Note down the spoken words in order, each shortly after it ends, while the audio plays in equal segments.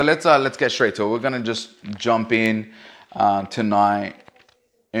Let's get straight to it. We're gonna just jump in tonight,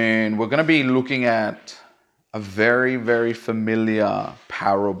 and we're gonna be looking at a very familiar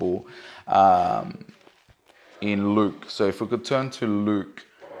parable um, in Luke. So if we could turn to Luke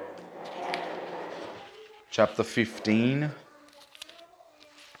chapter 15.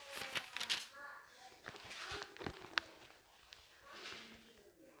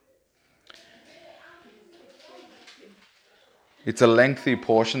 It's a lengthy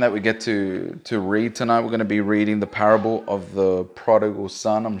portion that we get to read tonight. We're going to be reading the parable of the prodigal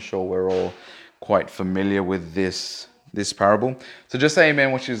son. I'm sure we're all quite familiar with this parable. So just say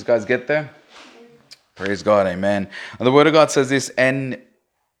amen once you guys get there. Praise God, amen. And the word of God says this, and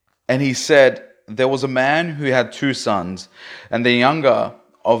he said, there was a man who had two sons, and the younger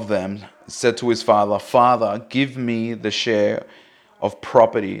of them said to his father, Father, give me the share of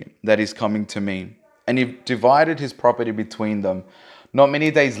property that is coming to me. And he divided his property between them. Not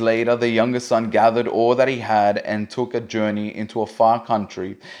many days later, the younger son gathered all that he had and took a journey into a far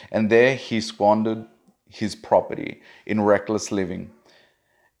country, and there he squandered his property in reckless living.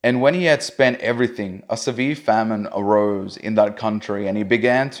 And when he had spent everything, a severe famine arose in that country, and he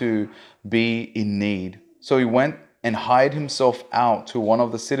began to be in need. So he went and hired himself out to one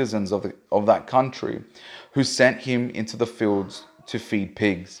of the citizens of that country, who sent him into the fields to feed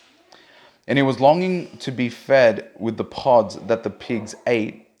pigs. And he was longing to be fed with the pods that the pigs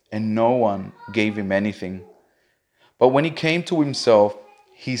ate, and no one gave him anything. But when he came to himself,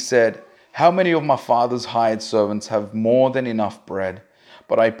 he said, How many of my father's hired servants have more than enough bread,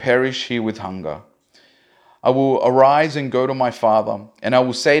 but I perish here with hunger? I will arise and go to my father, and I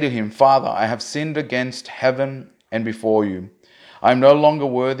will say to him, Father, I have sinned against heaven and before you. I am no longer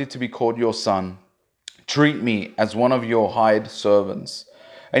worthy to be called your son. Treat me as one of your hired servants.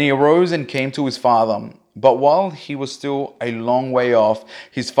 And he arose and came to his father. But while he was still a long way off,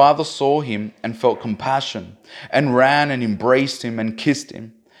 his father saw him and felt compassion, and ran and embraced him and kissed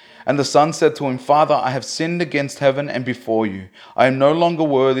him. And the son said to him, Father, I have sinned against heaven and before you. I am no longer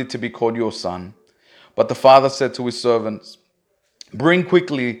worthy to be called your son. But the father said to his servants, Bring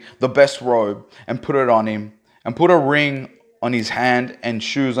quickly the best robe and put it on him, and put a ring on his hand and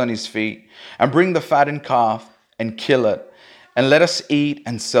shoes on his feet, and bring the fattened calf and kill it, and let us eat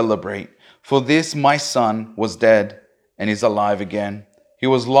and celebrate. For this my son was dead and is alive again. He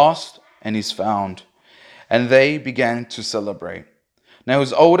was lost and is found. And they began to celebrate. Now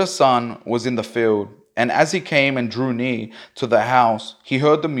his older son was in the field, and as he came and drew near to the house, he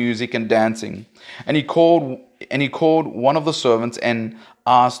heard the music and dancing. And he called one of the servants and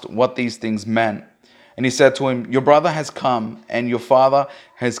asked what these things meant. And he said to him, Your brother has come, and your father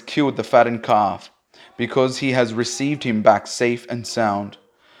has killed the fattened calf, because he has received him back safe and sound.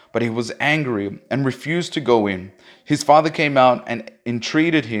 But he was angry and refused to go in. His father came out and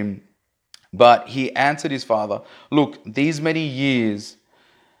entreated him, but he answered his father, Look, these many years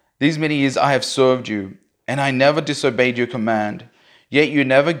I have served you, and I never disobeyed your command. Yet you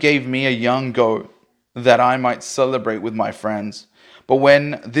never gave me a young goat that I might celebrate with my friends. But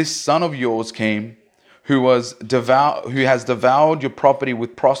when this son of yours came, who has devoured your property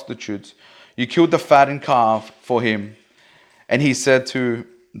with prostitutes, you killed the fattened calf for him. And he said to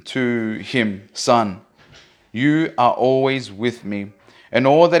him, Son, you are always with me, and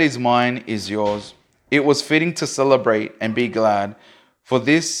all that is mine is yours. It was fitting to celebrate and be glad, for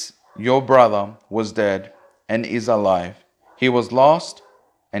this your brother was dead and is alive. He was lost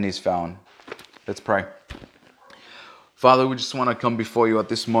and is found. Let's pray. Father, we just want to come before you at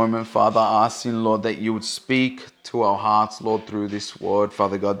this moment, Father, asking, Lord, that you would speak to our hearts, Lord, through this word,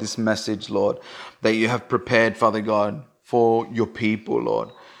 Father God, this message, Lord, that you have prepared, Father God, for your people, Lord.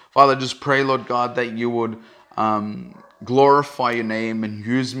 Father, just pray, Lord God, that you would glorify your name and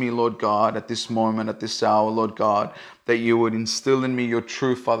use me, Lord God, at this moment, at this hour, Lord God, that you would instill in me your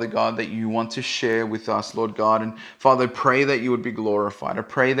truth, Father God, that you want to share with us, Lord God. And Father, I pray that you would be glorified. I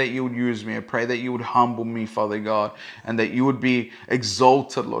pray that you would use me. I pray that you would humble me, Father God, and that you would be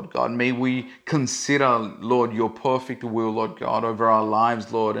exalted, Lord God. May we consider, Lord, your perfect will, Lord God, over our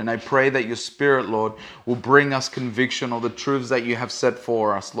lives, Lord. And I pray that your Spirit, Lord, will bring us conviction of the truths that you have set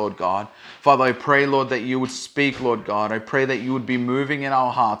for us, Lord God. Father, I pray, Lord, that you would speak, Lord God. I pray that you would be moving in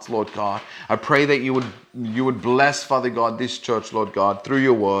our hearts, Lord God. I pray that you would bless, Father God, this church, Lord God, through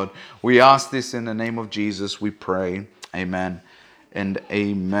your word. We ask this in the name of Jesus, we pray. Amen and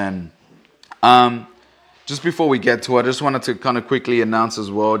amen. Just before we get to it, I just wanted to kind of quickly announce as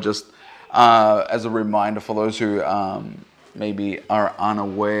well, just as a reminder for those who maybe are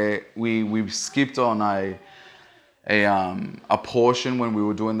unaware, we've skipped on a portion when we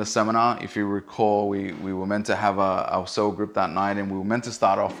were doing the seminar. If you recall, we were meant to have our cell group that night, and we were meant to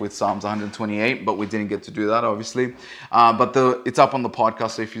start off with Psalms 128, but we didn't get to do that, obviously. But it's up on the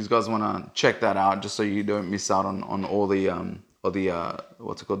podcast, so if you guys want to check that out, just so you don't miss out on all the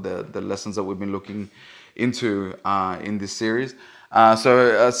what's it called, the lessons that we've been looking into in this series.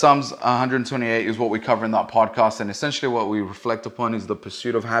 So Psalms 128 is what we cover in that podcast, and essentially what we reflect upon is the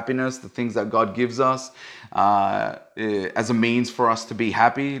pursuit of happiness, the things that God gives us as a means for us to be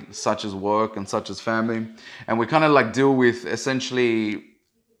happy, such as work and such as family. And we kind of like deal with essentially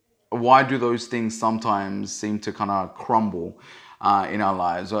why do those things sometimes seem to kind of crumble in our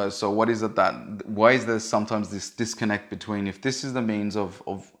lives. So why is there sometimes this disconnect between, if this is the means of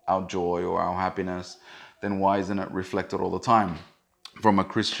our joy or our happiness, then why isn't it reflected all the time from a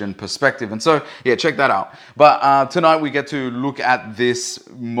Christian perspective? And so, yeah, check that out. But tonight we get to look at this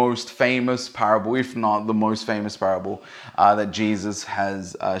most famous parable, if not the most famous parable that Jesus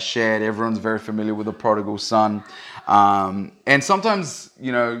has shared. Everyone's very familiar with the prodigal son. And sometimes,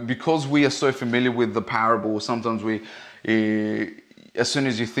 because we are so familiar with the parable, sometimes as soon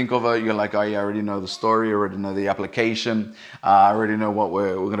as you think of it, you're like, oh yeah, I already know the story, I already know the application, I already know what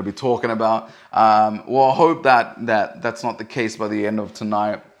we're going to be talking about. Well, I hope that's not the case by the end of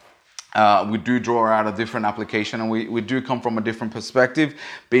tonight. We do draw out a different application, and we do come from a different perspective,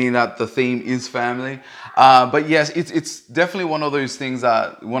 being that the theme is family. But yes, it's definitely one of those things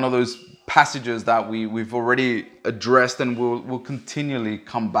one of those passages that we've already addressed and we'll continually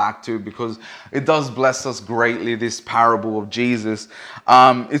come back to, because it does bless us greatly, this parable of Jesus.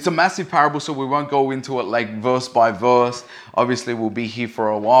 It's a massive parable, so we won't go into it like verse by verse. Obviously, we'll be here for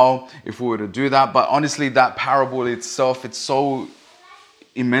a while if we were to do that. But honestly, that parable itself, it's so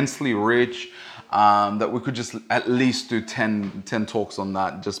immensely rich that we could just at least do 10 talks on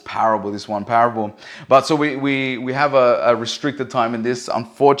that, just this one parable. But so we have a restricted time in this,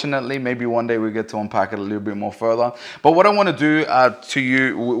 unfortunately. Maybe one day we get to unpack it a little bit more further. But what I want to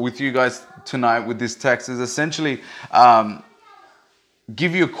do with you guys tonight with this text is essentially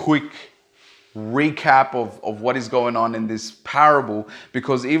give you a quick recap of what is going on in this parable,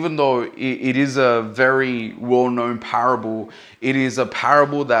 because even though it is a very well-known parable, it is a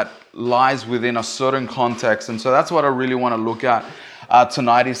parable that lies within a certain context. And so that's what I really want to look at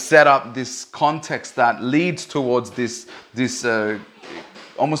tonight, is set up this context that leads towards this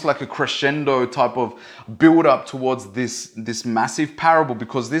almost like a crescendo type of build up towards this massive parable,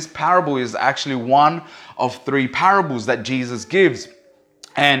 because this parable is actually one of 3 parables that Jesus gives.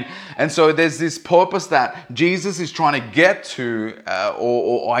 And so there's this purpose that Jesus is trying to get to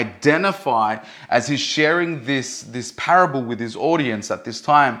or identify as he's sharing this parable with his audience at this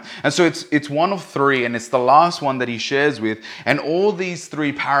time. And so it's one of 3, and it's the last one that he shares with. And all these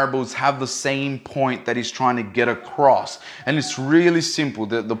 3 parables have the same point that he's trying to get across. And it's really simple,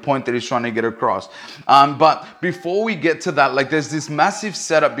 the point that he's trying to get across. But before we get to that, like, there's this massive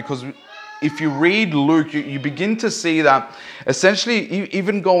setup, because if you read Luke, you begin to see that essentially,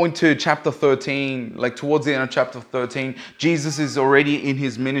 even going to chapter 13, like towards the end of chapter 13, Jesus is already in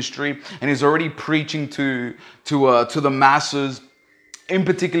his ministry, and he's already preaching to the masses, in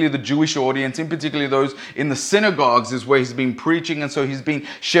particular the Jewish audience, in particular those in the synagogues is where he's been preaching. And so he's been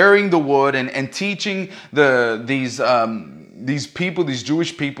sharing the word and teaching these people, these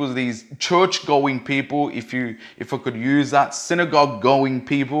Jewish people, these church-going people, if I could use that, synagogue-going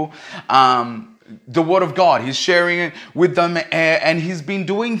people, the word of God. He's sharing it with them, and he's been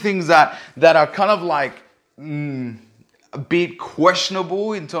doing things that are kind of like a bit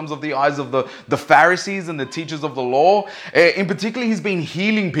questionable in terms of the eyes of the Pharisees and the teachers of the law. In particular, he's been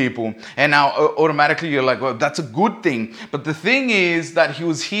healing people. And now automatically you're like, well, that's a good thing. But the thing is that he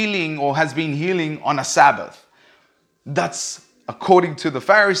was healing, or has been healing, on a Sabbath. That's, according to the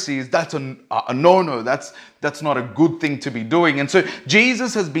Pharisees, that's a no-no. That's not a good thing to be doing. And so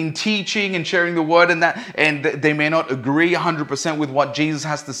Jesus has been teaching and sharing the word, and they may not agree 100% with what Jesus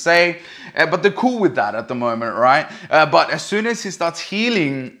has to say, but they're cool with that at the moment, right? But as soon as he starts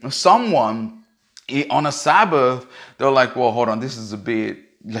healing someone on a Sabbath, they're like, well, hold on, this is a bit,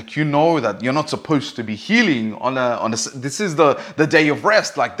 like, that you're not supposed to be healing on this is the day of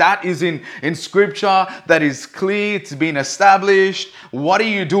rest. Like, that is in scripture, that is clear, it's been established. What are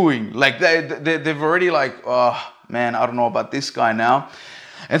you doing? Like, they've already like, oh man, I don't know about this guy now.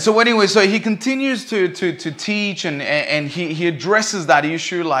 And so anyway, so he continues to teach, and he addresses that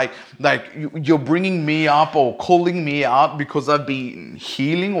issue, like you're bringing me up or calling me out because I've been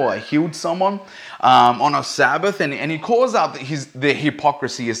healing, or I healed someone on a Sabbath, and he calls out the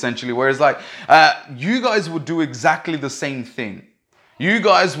hypocrisy, essentially, where it's like, you guys would do exactly the same thing. You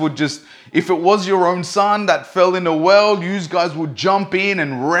guys would just, if it was your own son that fell in the well, you guys would jump in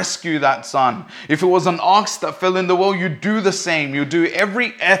and rescue that son. If it was an ox that fell in the well, you do the same. You do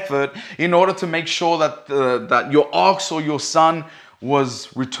every effort in order to make sure that that your ox or your son was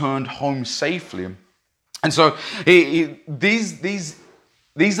returned home safely. And so these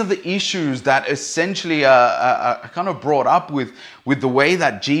are the issues that essentially are kind of brought up with the way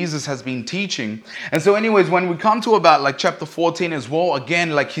that Jesus has been teaching. And so anyways, when we come to about like chapter 14 as well,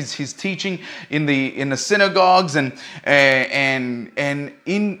 again, like he's teaching in the synagogues and in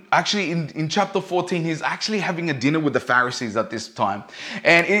chapter 14, he's actually having a dinner with the Pharisees at this time.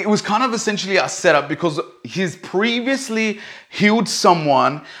 And it was kind of essentially a setup because he's previously healed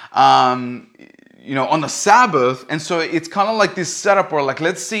someone, on the Sabbath. And so it's kind of like this setup where, like,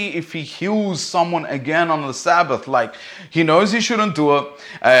 let's see if he heals someone again on the Sabbath. Like, he knows he shouldn't do it.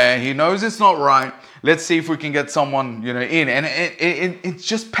 He knows it's not right. Let's see if we can get someone, in. And it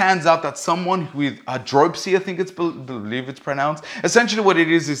just pans out that someone with a dropsy, I think believe it's pronounced. Essentially what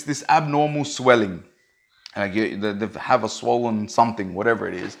it is this abnormal swelling. They have a swollen something, whatever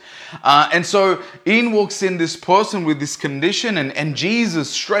it is. And so in walks in this person with this condition, and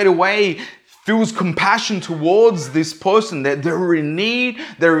Jesus straight away feels compassion towards this person. They're in need,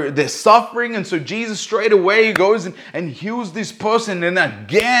 they're suffering, and so Jesus straight away goes and heals this person. And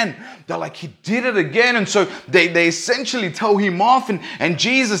again, they're like, he did it again. And so they essentially tell him off, and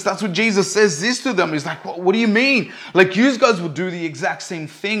Jesus, that's what Jesus says this to them. He's like, what do you mean? Like, you guys would do the exact same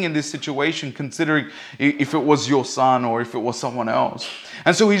thing in this situation, considering if it was your son or if it was someone else.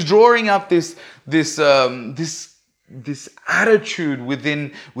 And so he's drawing up this attitude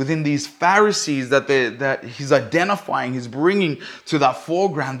within these Pharisees that he's identifying, he's bringing to that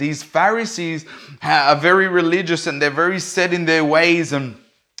foreground. These Pharisees are very religious, and they're very set in their ways, and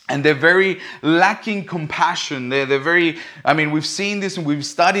they're very lacking compassion. They're very, we've seen this and we've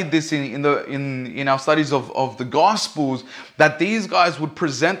studied this in our studies of the Gospels, that these guys would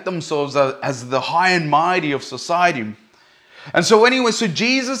present themselves as the high and mighty of society. And so anyway, so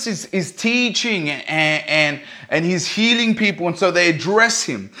Jesus is teaching and he's healing people, and so they address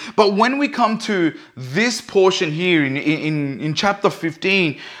him. But when we come to this portion here in chapter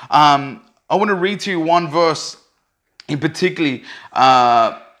 15, I want to read to you one verse in particular,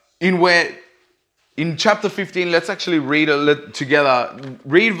 in chapter 15, let's actually read it together.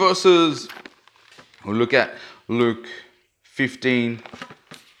 Read verses, we'll look at Luke 15.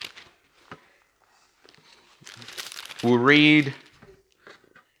 We'll read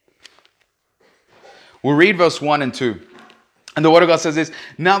verse 1 and 2. And the word of God says this: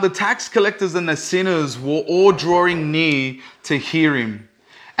 Now the tax collectors and the sinners were all drawing near to hear him.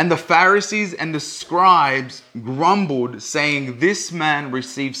 And the Pharisees and the scribes grumbled, saying, This man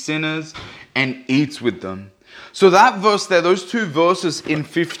receives sinners and eats with them. So that verse there, those two verses in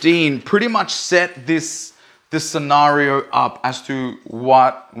 15 pretty much set this scenario up as to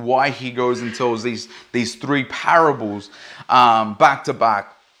why he goes and tells these three parables back to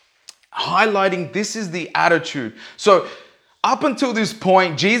back, highlighting this is the attitude. So up until this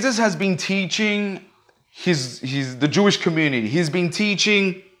point, Jesus has been teaching the Jewish community. He's been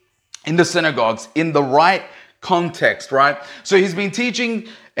teaching in the synagogues in the right context, right? So he's been teaching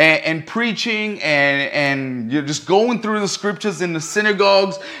and preaching and you're just going through the scriptures in the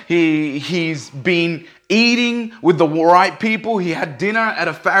synagogues. He's been eating with the right people. He had dinner at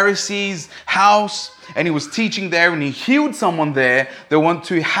a Pharisee's house and he was teaching there, and he healed someone there. They weren't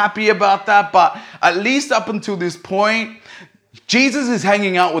too happy about that, but at least up until this point, Jesus is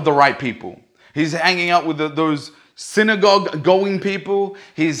hanging out with the right people. He's hanging out with those synagogue going people.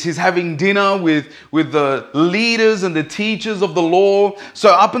 He's having dinner with the leaders and the teachers of the law. So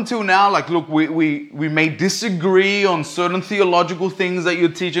up until now, like, look, we may disagree on certain theological things that you're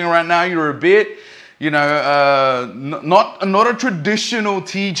teaching right now. You're a bit, not a traditional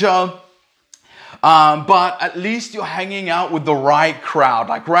teacher. But at least you're hanging out with the right crowd.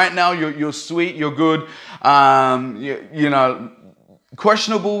 Like right now, you're sweet, you're good.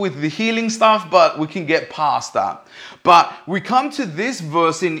 Questionable with the healing stuff, but we can get past that. But we come to this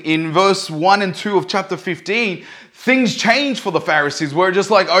verse in verse 1 and 2 of chapter 15. Things change for the Pharisees. We're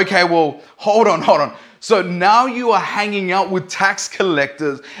just like, okay, well, hold on. So now you are hanging out with tax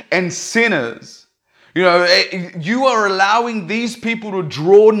collectors and sinners. You are allowing these people to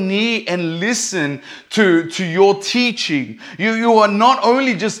draw near and listen to your teaching. You are not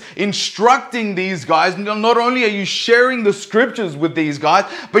only just instructing these guys, not only are you sharing the scriptures with these guys,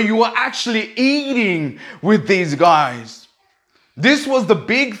 but you are actually eating with these guys. This was the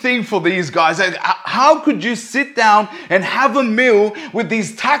big thing for these guys. How could you sit down and have a meal with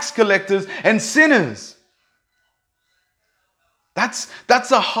these tax collectors and sinners?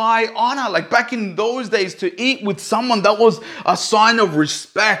 That's a high honor. Like back in those days, to eat with someone, that was a sign of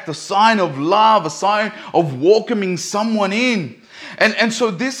respect, a sign of love, a sign of welcoming someone in. And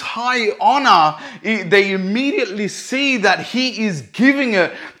so this high honor, they immediately see that he is giving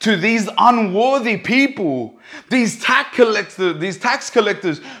it to these unworthy people, these tax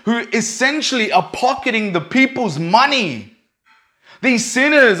collectors who essentially are pocketing the people's money. These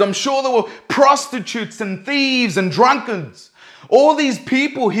sinners, I'm sure there were prostitutes and thieves and drunkards. All these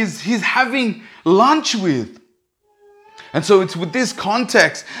people he's having lunch with. And so it's with this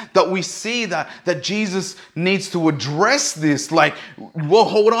context that we see that Jesus needs to address this. Like, well,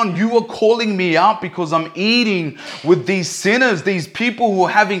 hold on, you are calling me out because I'm eating with these sinners, these people who are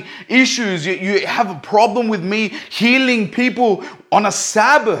having issues. You have a problem with me healing people on a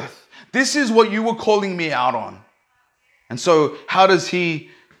Sabbath. This is what you were calling me out on. And so how does he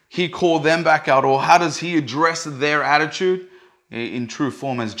call them back out, or how does he address their attitude? In true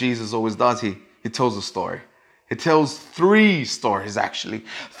form, as Jesus always does, he tells a story. He tells 3 stories, actually.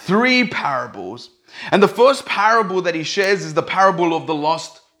 3 parables. And the first parable that he shares is the parable of the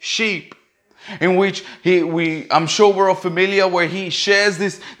lost sheep, in which I'm sure we're all familiar, where he shares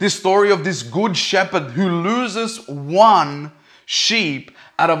this story of this good shepherd who loses 1 sheep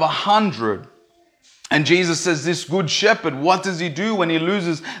out of 100. And Jesus says, this good shepherd, what does he do when he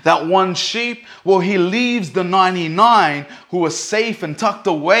loses that 1 sheep? Well, he leaves the 99 who are safe and tucked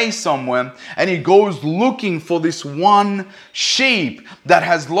away somewhere, and he goes looking for this 1 sheep that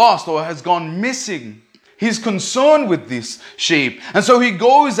has lost or has gone missing. He's concerned with this sheep. And so he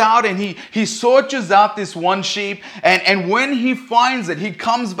goes out and he searches out this 1 sheep. And when he finds it, he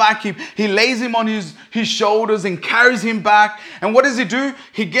comes back, he lays him on his shoulders and carries him back. And what does he do?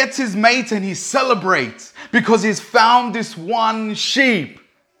 He gets his mates and he celebrates because he's found this 1 sheep.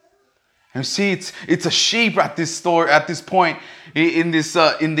 And you see, it's a sheep at this point in this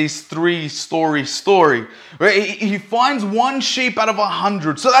 3-story story. Right? He finds 1 sheep out of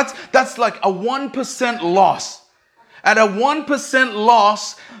 100. So that's like a 1% loss. At a 1%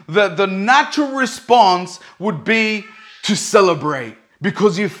 loss, the natural response would be to celebrate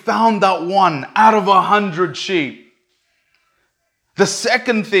because you found that 1 out of 100 sheep. The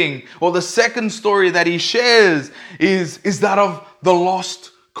second thing, or the second story that he shares is that of the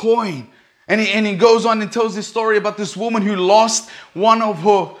lost coin. And he goes on and tells this story about this woman who lost one of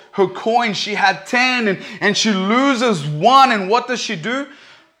her coins. She had 10 and she loses 1. And what does she do?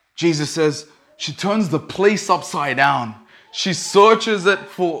 Jesus says she turns the place upside down. She searches it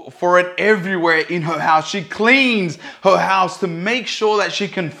for it everywhere in her house. She cleans her house to make sure that she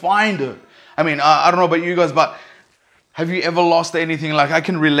can find it. I mean, I don't know about you guys, but have you ever lost anything? Like, I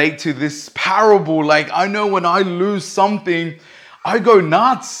can relate to this parable. Like, I know when I lose something, I go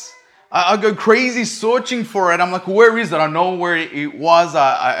nuts. I go crazy searching for it. I'm like, where is it? I know where it was.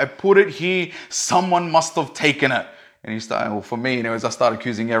 I put it here. Someone must have taken it. And for me, I started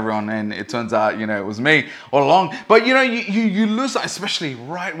accusing everyone, and it turns out, it was me all along. But, you lose, especially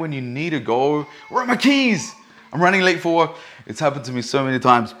right when you need to go. Where are my keys? I'm running late for work. It's happened to me so many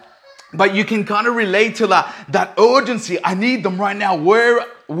times. But you can kind of relate to that urgency. I need them right now.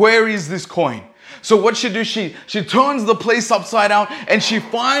 Where is this coin? So what she do? She turns the place upside down and she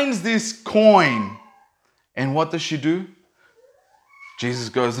finds this coin. And what does she do? Jesus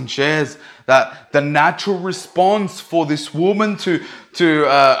goes and shares that the natural response for this woman to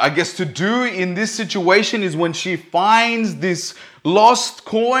do in this situation is when she finds this lost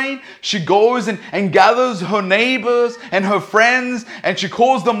coin, she goes and gathers her neighbors and her friends and she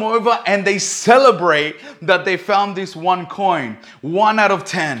calls them over and they celebrate that they found this 1 coin, 1 out of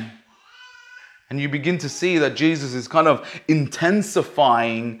 10. And you begin to see that Jesus is kind of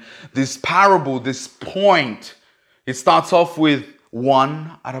intensifying this parable, this point. It starts off with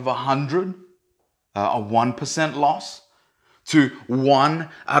 1 out of 100, a 1% loss, to 1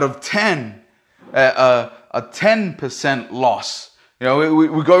 out of 10, a 10% loss.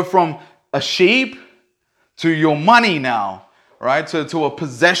 We go from a sheep to your money now, right? To a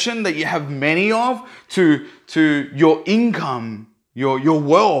possession that you have many of, to your income, your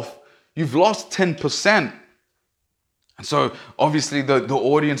wealth. You've lost 10%. And so obviously the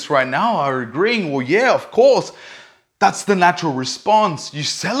audience right now are agreeing, well, yeah, of course, that's the natural response. You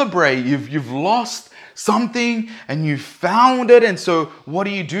celebrate, you've lost something and you found it. And so what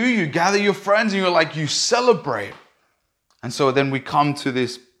do? You gather your friends and you celebrate. And so then we come to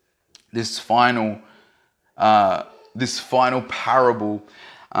this final parable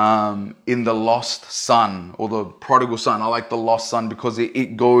in the lost son, or the prodigal son. I like the lost son because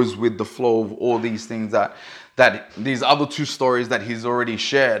it goes with the flow of all these things that these other 2 stories that he's already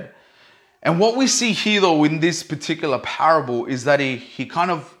shared. And what we see here, though, in this particular parable is that he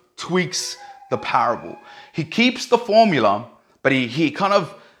kind of tweaks the parable. He keeps the formula, but he kind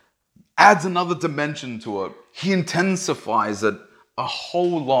of adds another dimension to it. He intensifies it a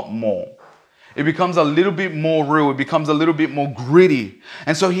whole lot more. It becomes a little bit more real. It becomes a little bit more gritty.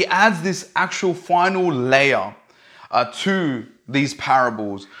 And so he adds this actual final layer to these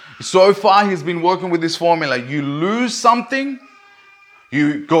parables. So far, he's been working with this formula. You lose something,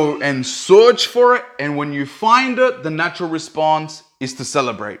 you go and search for it, and when you find it, the natural response is to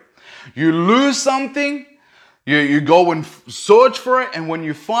celebrate. You lose something, you go and search for it, and when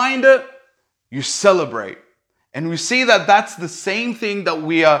you find it, you celebrate. And we see that that's the same thing that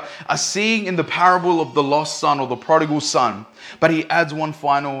we are seeing in the parable of the lost son or the prodigal son. But he adds one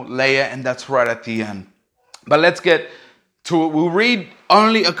final layer, and that's right at the end. But let's get to it. We'll read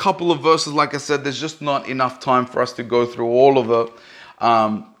only a couple of verses. Like I said, there's just not enough time for us to go through all of it.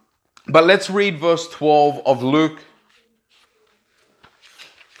 But let's read verse 12 of Luke.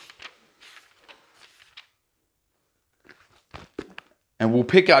 And we'll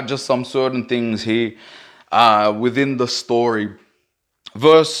pick out just some certain things here within the story.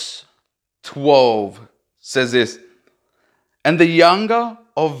 Verse 12 says this: "And the younger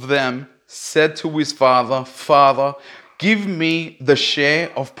of them said to his father, 'Father, give me the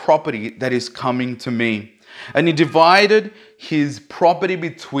share of property that is coming to me.' And he divided his property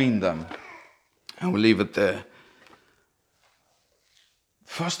between them." And we'll leave it there.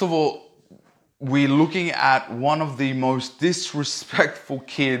 First of all, we're looking at one of the most disrespectful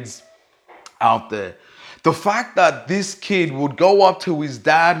kids out there. The fact that this kid would go up to his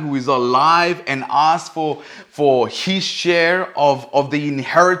dad who is alive and ask for his share of the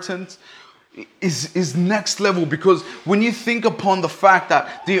inheritance is next level, because when you think upon the fact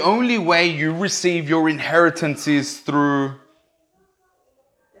that the only way you receive your inheritance is through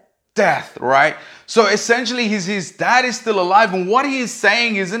death, right? So essentially his dad is still alive, and what he is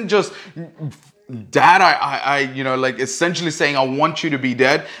saying isn't just, "Dad, like essentially saying, I want you to be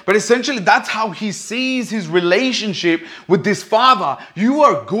dead." But essentially that's how he sees his relationship with this father. "You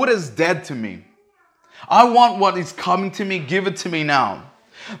are good as dead to me. I want what is coming to me. Give it to me now."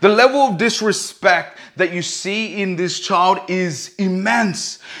 The level of disrespect that you see in this child is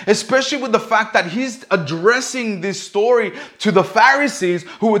immense, especially with the fact that he's addressing this story to the Pharisees,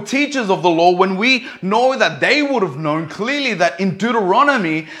 who were teachers of the law, when we know that they would have known clearly that in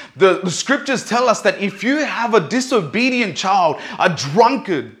Deuteronomy, the scriptures tell us that if you have a disobedient child, a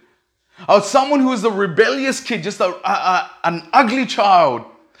drunkard, or someone who is a rebellious kid, just an ugly child,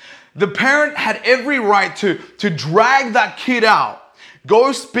 the parent had every right to drag that kid out.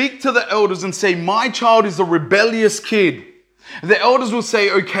 Go speak to the elders and say, "My child is a rebellious kid." The elders will say,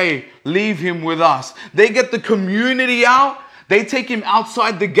 "Okay, leave him with us." They get the community out. They take him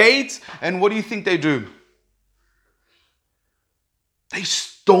outside the gates. And what do you think they do? They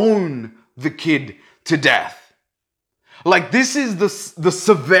stone the kid to death. Like, this is the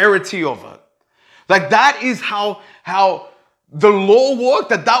severity of it. Like, that is how the law worked.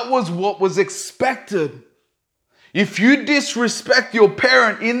 That was what was expected. If you disrespect your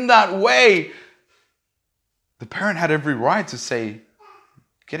parent in that way, the parent had every right to say,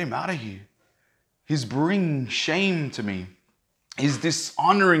 "Get him out of here. He's bringing shame to me. He's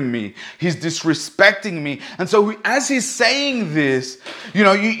dishonoring me. He's disrespecting me." And so as he's saying this,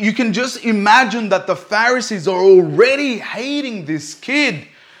 you can just imagine that the Pharisees are already hating this kid.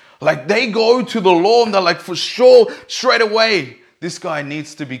 Like, they go to the law and they're like, for sure, straight away, this guy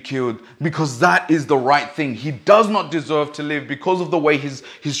needs to be killed, because that is the right thing. He does not deserve to live because of the way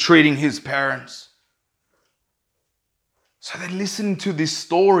he's treating his parents. So they're listening to this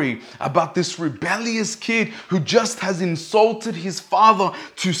story about this rebellious kid who just has insulted his father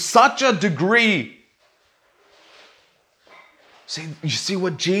to such a degree. See, you see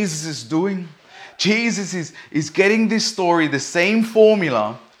what Jesus is doing? Jesus is getting this story, the same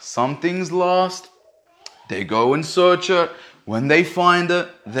formula. Something's lost. They go and search it. When they find it,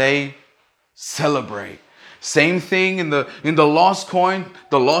 they celebrate. Same thing in the lost coin.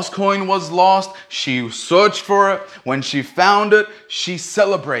 The lost coin was lost. She searched for it. When she found it, she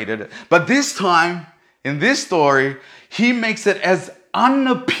celebrated it. But this time, in this story, he makes it as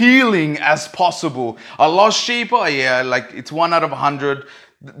unappealing as possible. A lost sheep, oh yeah, like it's 1 out of 100.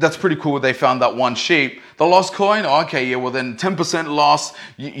 That's pretty cool. They found that one sheep. The lost coin, okay, yeah, well then 10% loss.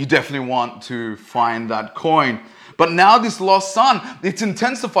 You definitely want to find that coin. But now this lost son, it's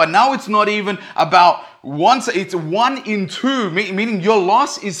intensified. Now it's not even about once it's 1 in 2, meaning your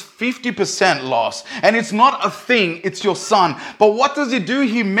loss is 50% loss. And it's not a thing, it's your son. But what does he do?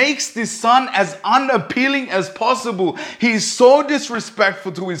 He makes this son as unappealing as possible. He is so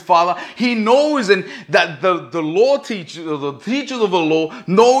disrespectful to his father. He knows and that the law teachers, the teachers of the law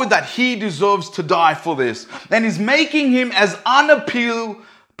know that he deserves to die for this. And he's making him as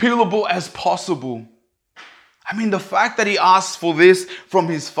unappealable as possible. I mean, the fact that he asks for this from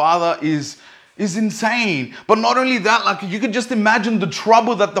his father is insane. But not only that, like you could just imagine the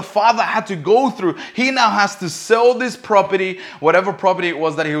trouble that the father had to go through. He now has to sell this property, whatever property it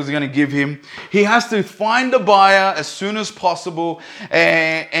was that he was going to give him. He has to find a buyer as soon as possible.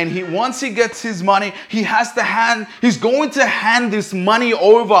 And once he gets his money, he's going to hand this money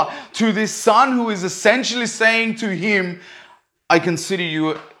over to this son who is essentially saying to him, I consider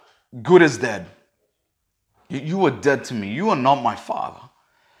you good as dead. You are dead to me. You are not my father.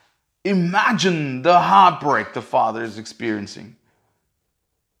 Imagine the heartbreak the father is experiencing.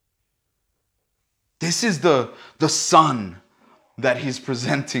 This is the son that he's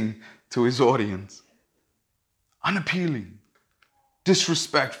presenting to his audience. Unappealing,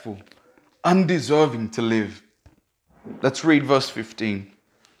 disrespectful, undeserving to live. Let's read verse 15.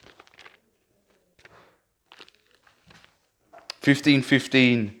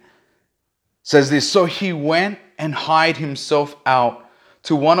 15:15 says this, so he went and hired himself out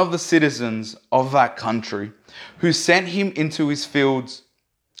to one of the citizens of that country, who sent him into his fields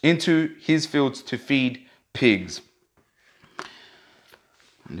to feed pigs. I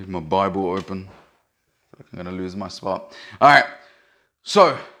need my Bible open. I'm going to lose my spot. All right.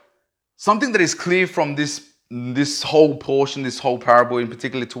 So, something that is clear from this whole portion, this whole parable, in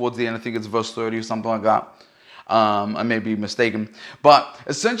particular towards the end, I think it's verse 30 or something like that. I may be mistaken. But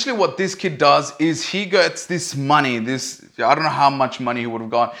essentially what this kid does is he gets this money, I don't know how much money he would have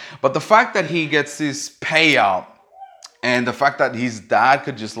got, but the fact that he gets this payout and the fact that his dad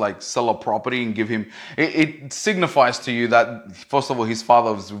could just like sell a property and give him, it signifies to you that, first of all, his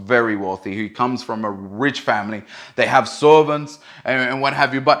father was very wealthy. He comes from a rich family. They have servants and what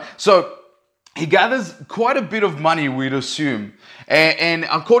have you. But so he gathers quite a bit of money, we'd assume. And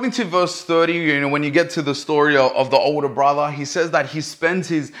according to verse 30, when you get to the story of the older brother, he says that he spends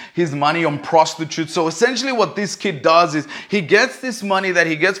his money on prostitutes. So essentially what this kid does is he gets this money that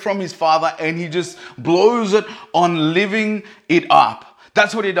he gets from his father and he just blows it on living it up.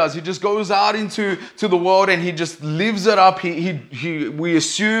 That's what he does. He just goes out into the world and he just lives it up. We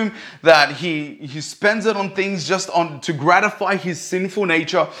assume that he spends it on things to gratify his sinful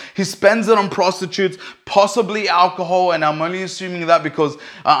nature. He spends it on prostitutes, possibly alcohol. And I'm only assuming that because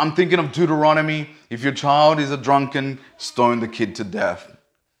I'm thinking of Deuteronomy. If your child is a drunkard, stone the kid to death.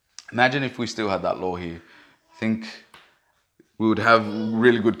 Imagine if we still had that law here. I think we would have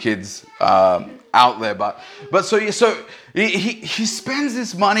really good kids out there. But so he spends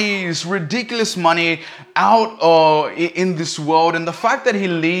this money, this ridiculous money out in this world. And the fact that he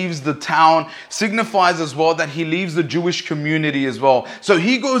leaves the town signifies as well that he leaves the Jewish community as well. So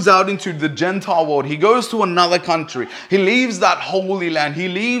he goes out into the Gentile world. He goes to another country. He leaves that holy land. He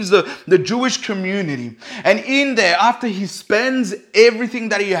leaves the Jewish community. And in there, after he spends everything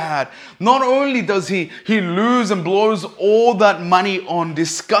that he had, not only does he lose and blows all that money on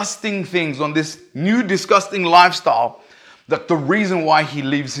disgusting things, on this new disgusting lifestyle, that the reason why he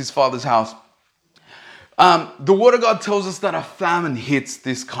leaves his father's house. The word of God tells us that a famine hits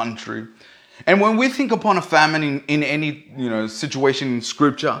this country. And when we think upon a famine in any situation in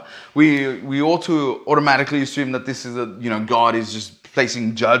scripture, we ought to automatically assume that this is God is just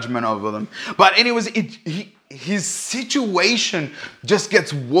placing judgment over them. But anyways, his situation just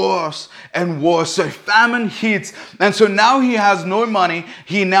gets worse and worse. So famine hits. And so now he has no money.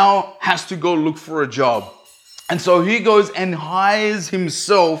 He now has to go look for a job. And so he goes and hires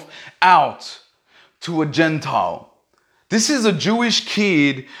himself out to a Gentile. This is a Jewish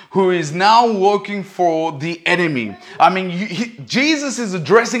kid who is now working for the enemy. I mean, Jesus is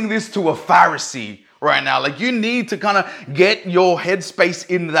addressing this to a Pharisee right now. Like, you need to kind of get your headspace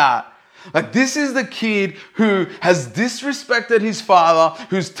in that. Like, this is the kid who has disrespected his father,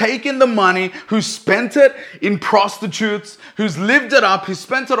 who's taken the money, who's spent it in prostitutes, who's lived it up, he's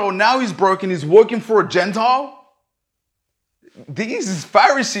spent it all. Now he's broken, he's working for a Gentile. These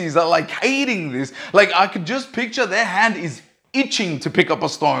Pharisees are like hating this. Like, I could just picture their hand is itching to pick up a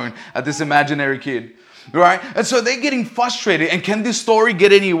stone at this imaginary kid, right? And so they're getting frustrated. And can this story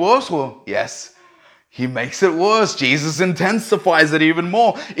get any worse? Well, yes. He makes it worse. Jesus intensifies it even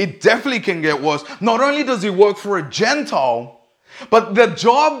more. It definitely can get worse. Not only does he work for a Gentile, but the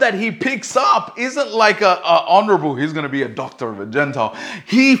job that he picks up isn't like a honorable, he's going to be a doctor of a Gentile.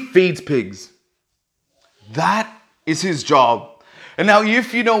 He feeds pigs. That is his job. And now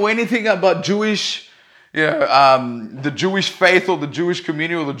if you know anything about the Jewish faith or the Jewish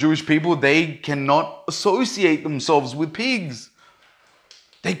community or the Jewish people, they cannot associate themselves with pigs.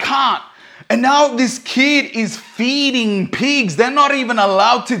 They can't. And now this kid is feeding pigs. They're not even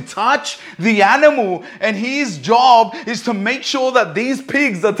allowed to touch the animal. And his job is to make sure that these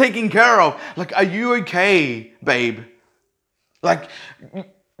pigs are taken care of. Like, are you okay, babe? Like,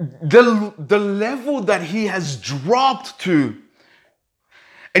 the level that he has dropped to.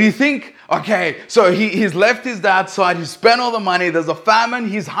 And you think, okay, so he's left his dad's side. He's spent all the money. There's a famine.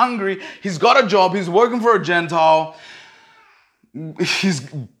 He's hungry. He's got a job. He's working for a Gentile. He's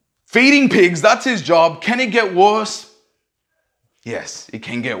feeding pigs, that's his job. Can it get worse? Yes, it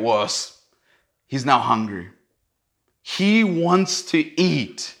can get worse. He's now hungry. He wants to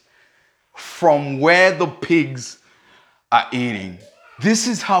eat from where the pigs are eating. This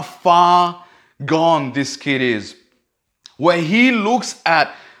is how far gone this kid is. Where he looks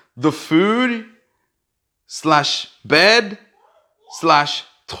at the food / bed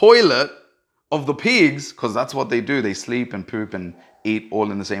 / toilet of the pigs, because that's what they do. They sleep and poop and eat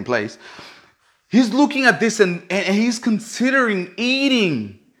all in the same place. He's looking at this and he's considering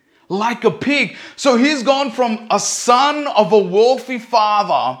eating like a pig. So he's gone from a son of a wealthy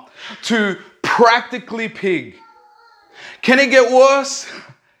father to practically pig. Can it get worse?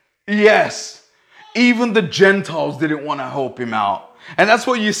 Yes. Even the Gentiles didn't want to help him out. And that's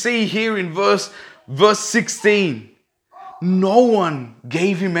what you see here in verse 16. No one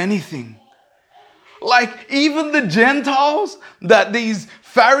gave him anything. Like, even the Gentiles, that these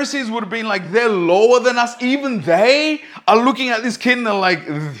Pharisees would have been like, they're lower than us. Even they are looking at this kid and they're like,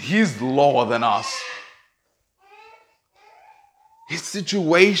 he's lower than us. His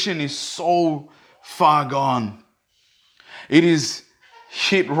situation is so far gone. It is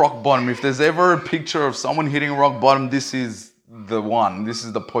hit rock bottom. If there's ever a picture of someone hitting rock bottom, this is the one. This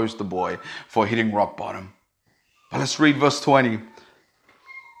is the poster boy for hitting rock bottom. But let's read verse 20.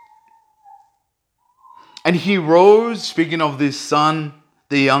 And he rose, speaking of this son,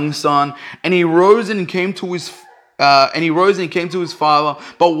 the young son, and he rose and came to his father.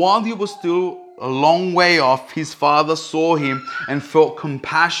 But while he was still a long way off, his father saw him and felt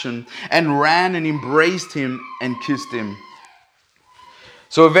compassion and ran and embraced him and kissed him.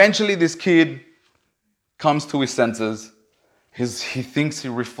 So eventually this kid comes to his senses. He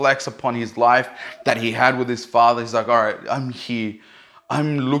reflects upon his life that he had with his father. He's like, all right, I'm here.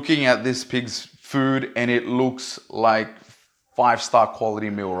 I'm looking at this pig's food and it looks like 5-star quality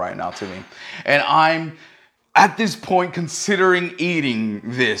meal right now to me. And I'm at this point considering eating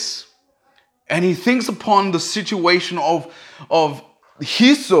this. And he thinks upon the situation of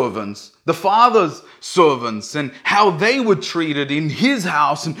his servants, the father's servants, and how they were treated in his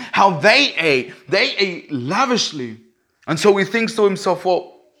house and how they ate. They ate lavishly. And so he thinks to himself,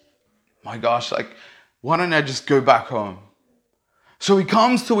 well, my gosh, like, why don't I just go back home? So he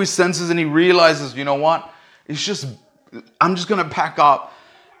comes to his senses and he realizes, you know what? I'm just going to pack up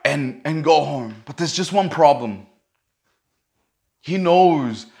and go home. But there's just one problem. He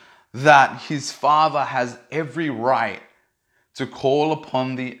knows that his father has every right to call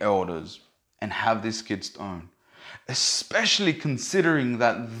upon the elders and have this kid stoned. Especially considering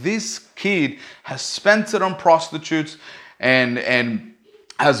that this kid has spent it on prostitutes and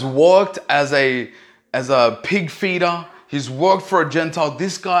has worked as a pig feeder. He's worked for a Gentile.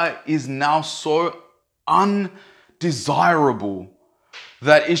 This guy is now so undesirable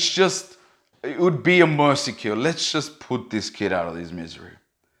that it would be a mercy kill. Let's just put this kid out of his misery.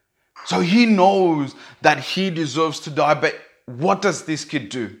 So he knows that he deserves to die. But what does this kid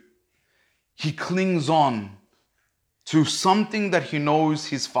do? He clings on to something that he knows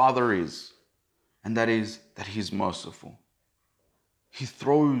his father is. And that is that he's merciful. He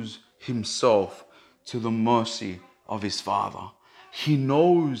throws himself to the mercy of his father. He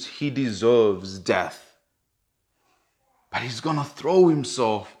knows he deserves death. But he's going to throw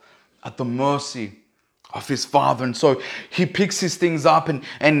himself at the mercy of his father. And so he picks his things up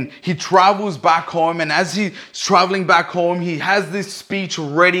and he travels back home. And as he's traveling back home, he has this speech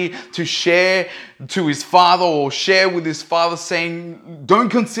ready to share to his father or share with his father, saying, don't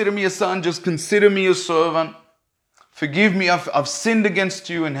consider me a son, just consider me a servant. Forgive me, I've sinned against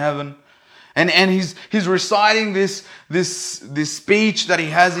you in heaven. And he's reciting this speech that he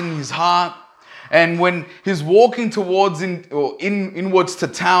has in his heart. And when he's walking towards inwards to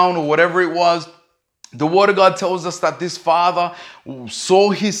town or whatever it was, the Word of God tells us that this father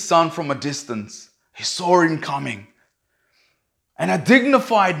saw his son from a distance. He saw him coming. And a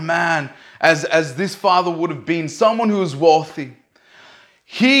dignified man, as this father would have been, someone who was wealthy,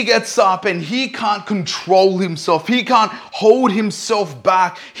 he gets up and he can't control himself. He can't hold himself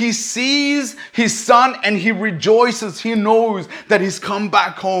back. He sees his son and he rejoices. He knows that he's come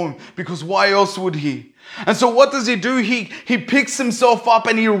back home, because why else would he? And so what does he do? He picks himself up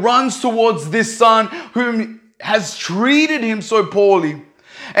and he runs towards this son whom has treated him so poorly.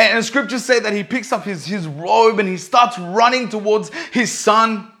 And the scriptures say that he picks up his robe and he starts running towards his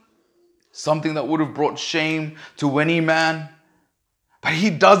son. Something that would have brought shame to any man. But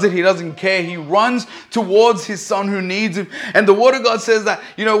he does it. He doesn't care. He runs towards his son who needs him. And the word of God says that,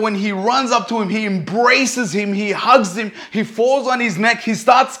 when he runs up to him, he embraces him. He hugs him. He falls on his neck. He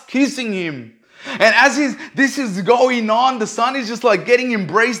starts kissing him. And as this is going on, the son is just like getting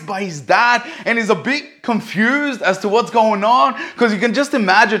embraced by his dad and is a bit confused as to what's going on, because you can just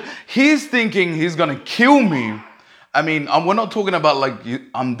imagine he's thinking he's going to kill me. I mean, we're not talking about like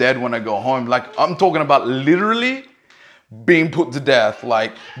I'm dead when I go home. Like, I'm talking about literally being put to death,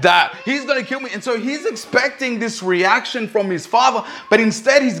 like that. He's going to kill me. And so he's expecting this reaction from his father, but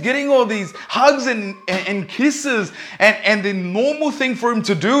instead he's getting all these hugs and kisses. And the normal thing for him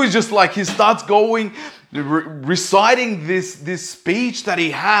to do is just like he starts going, reciting this speech that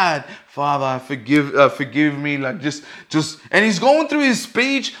he had. Father, forgive me. Like just, and he's going through his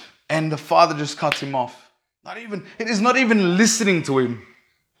speech and the father just cuts him off. It is not even listening to him.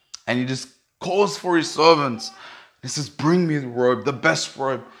 And he just calls for his servants. He says, bring me the robe, the best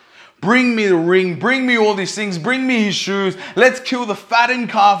robe. Bring me the ring. Bring me all these things. Bring me his shoes. Let's kill the fattened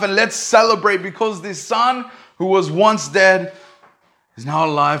calf and let's celebrate, because this son who was once dead is now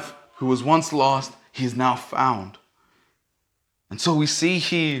alive. Who was once lost, he is now found. And so we see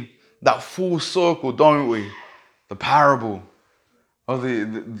here that full circle, don't we? The parable of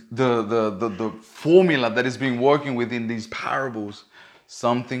the formula that is being working within these parables.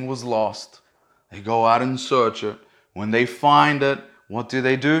 Something was lost. They go out and search it. When they find it, what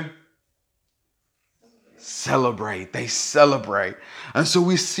do? Celebrate. They celebrate. And so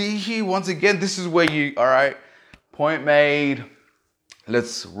we see here, once again, this is where all right, point made.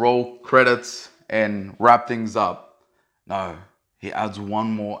 Let's roll credits and wrap things up. No, he adds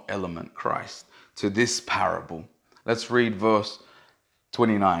one more element, Christ, to this parable. Let's read verse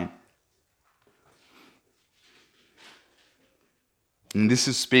 29. And this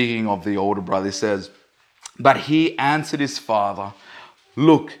is speaking of the older brother. It says, but he answered his father,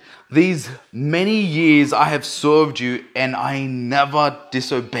 look, these many years I have served you, and I never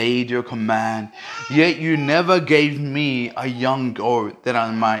disobeyed your command. Yet you never gave me a young goat that I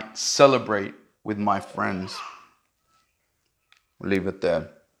might celebrate with my friends. We'll leave it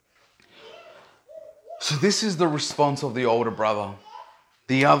there. So this is the response of the older brother.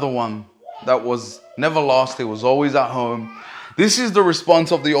 The other one that was never lost, he was always at home. This is the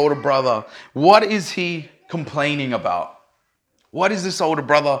response of the older brother. What is he complaining about? What is this older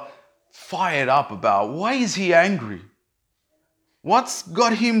brother fired up about? Why is he angry? What's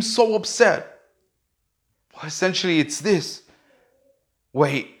got him so upset? Well, essentially it's this.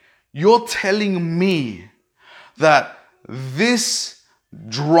 Wait, you're telling me that this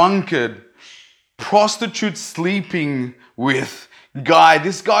drunkard, prostitute sleeping with guy,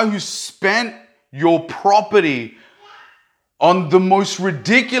 this guy who spent your property on the most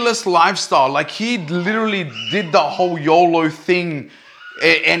ridiculous lifestyle, like he literally did the whole YOLO thing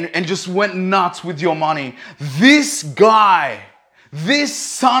and just went nuts with your money. This guy, this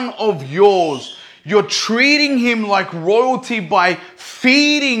son of yours, you're treating him like royalty by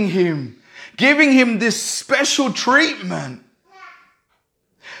feeding him, giving him this special treatment.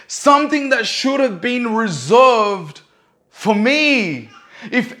 Something that should have been reserved for me.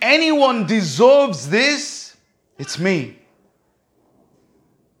 If anyone deserves this, it's me.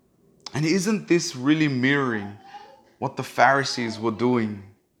 And isn't this really mirroring what the Pharisees were doing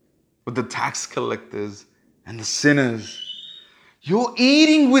with the tax collectors and the sinners? You're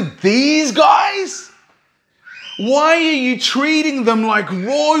eating with these guys? Why are you treating them like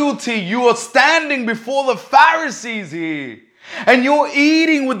royalty? You are standing before the Pharisees here, and you're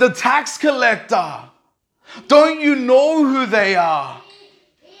eating with the tax collector. Don't you know who they are?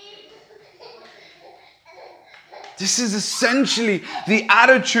 This is essentially the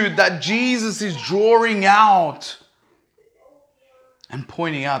attitude that Jesus is drawing out and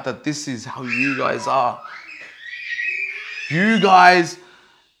pointing out that this is how you guys are. You guys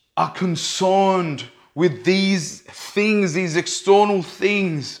are concerned with these things, these external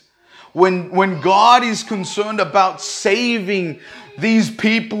things. When God is concerned about saving these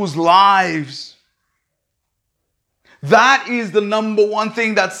people's lives, that is the number one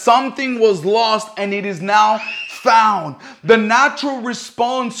thing, that something was lost and it is now found. The natural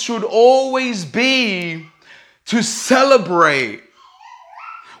response should always be to celebrate.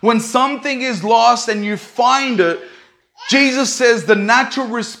 When something is lost and you find it, Jesus says the natural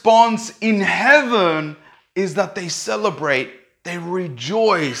response in heaven is that they celebrate, they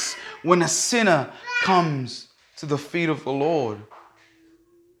rejoice when a sinner comes to the feet of the Lord.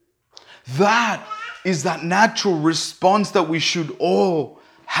 That is that natural response that we should all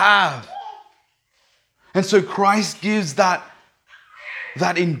have. And so Christ gives that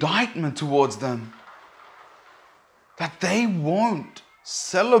indictment towards them, that they won't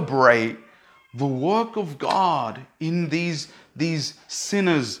celebrate the work of God in these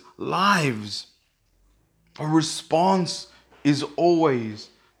sinners' lives. A response is always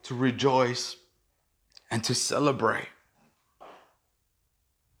to rejoice and to celebrate.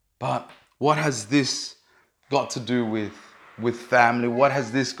 But what has this got to do with family? What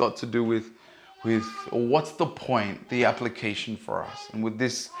has this got to do with or what's the point, the application for us? And with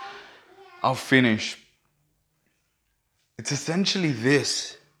this, I'll finish. It's essentially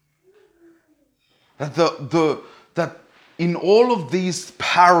this, that that in all of these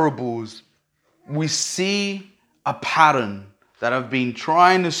parables, we see a pattern that I've been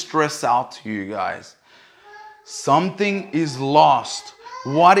trying to stress out to you guys. Something is lost.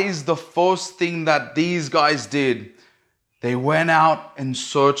 What is the first thing that these guys did? They went out and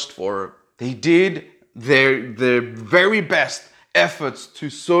searched for it. They did their very best efforts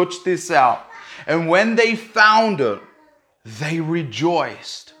to search this out. And when they found it, they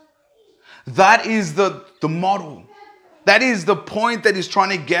rejoiced. That is the model. That is the point that he's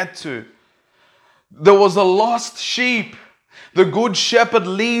trying to get to. There was a lost sheep. The good shepherd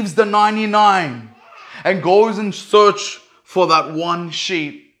leaves the 99 and goes in search for that one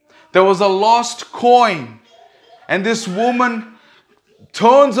sheep. There was a lost coin, and this woman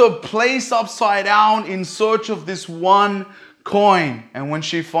turns her place upside down in search of this one coin. And when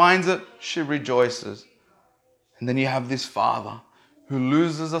she finds it, she rejoices. And then you have this father who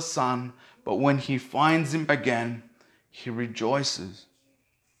loses a son, but when he finds him again, he rejoices.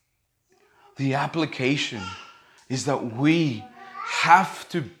 The application is that we have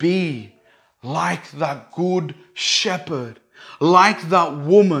to be like that good shepherd, like that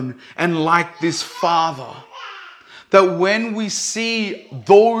woman, and like this father. That when we see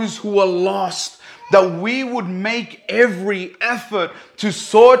those who are lost, that we would make every effort to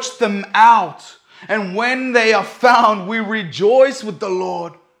search them out. And when they are found, we rejoice with the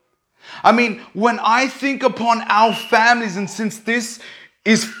Lord. I mean, when I think upon our families, and since this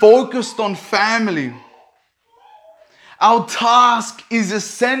is focused on family, our task is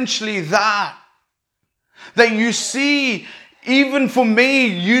essentially that you see, even for me,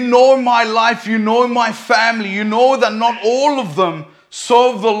 you know my life, you know my family, you know that not all of them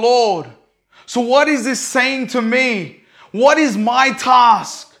serve the Lord. So what is this saying to me? What is my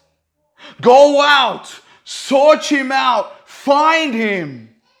task? Go out, search him out, find him.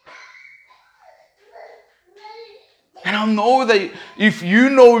 And I know that if you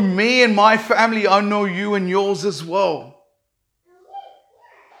know me and my family, I know you and yours as well.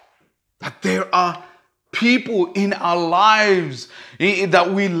 That there are people in our lives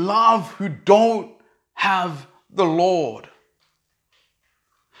that we love who don't have the Lord.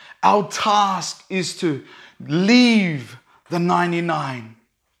 Our task is to leave the 99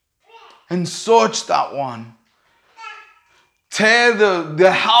 and search that one. Tear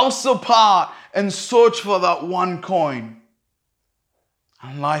the house apart and search for that one coin.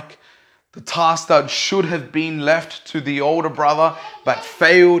 Unlike the task that should have been left to the older brother but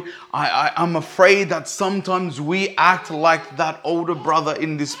failed, I'm afraid that sometimes we act like that older brother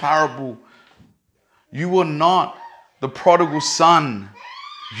in this parable. You are not the prodigal son.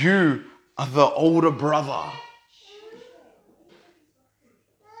 You are the older brother.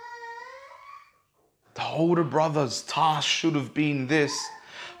 The older brother's task should have been this.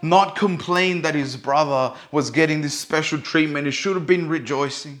 Not complain that his brother was getting this special treatment. It should have been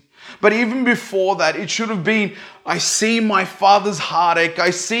rejoicing. But even before that, it should have been, I see my father's heartache. I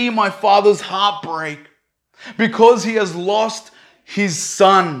see my father's heartbreak because he has lost his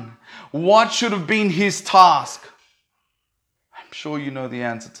son. What should have been his task? I'm sure you know the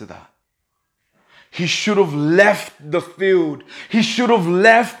answer to that. He should have left the field. He should have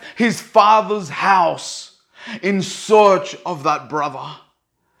left his father's house in search of that brother,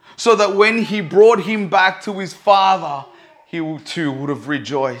 so that when he brought him back to his father, he too would have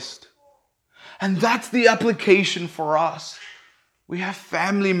rejoiced. And that's the application for us. We have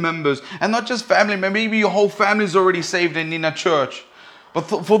family members, and not just family members, maybe your whole family is already saved and in a church. But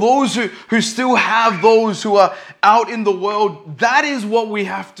for those who still have those who are out in the world, that is what we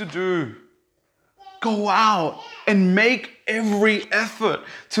have to do. Go out and make every effort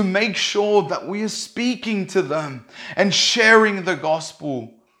to make sure that we are speaking to them and sharing the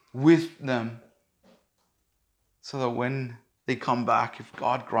gospel with them, so that when they come back, if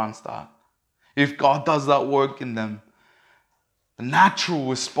God grants that, if God does that work in them, the natural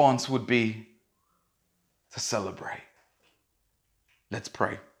response would be to celebrate. Let's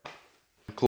pray.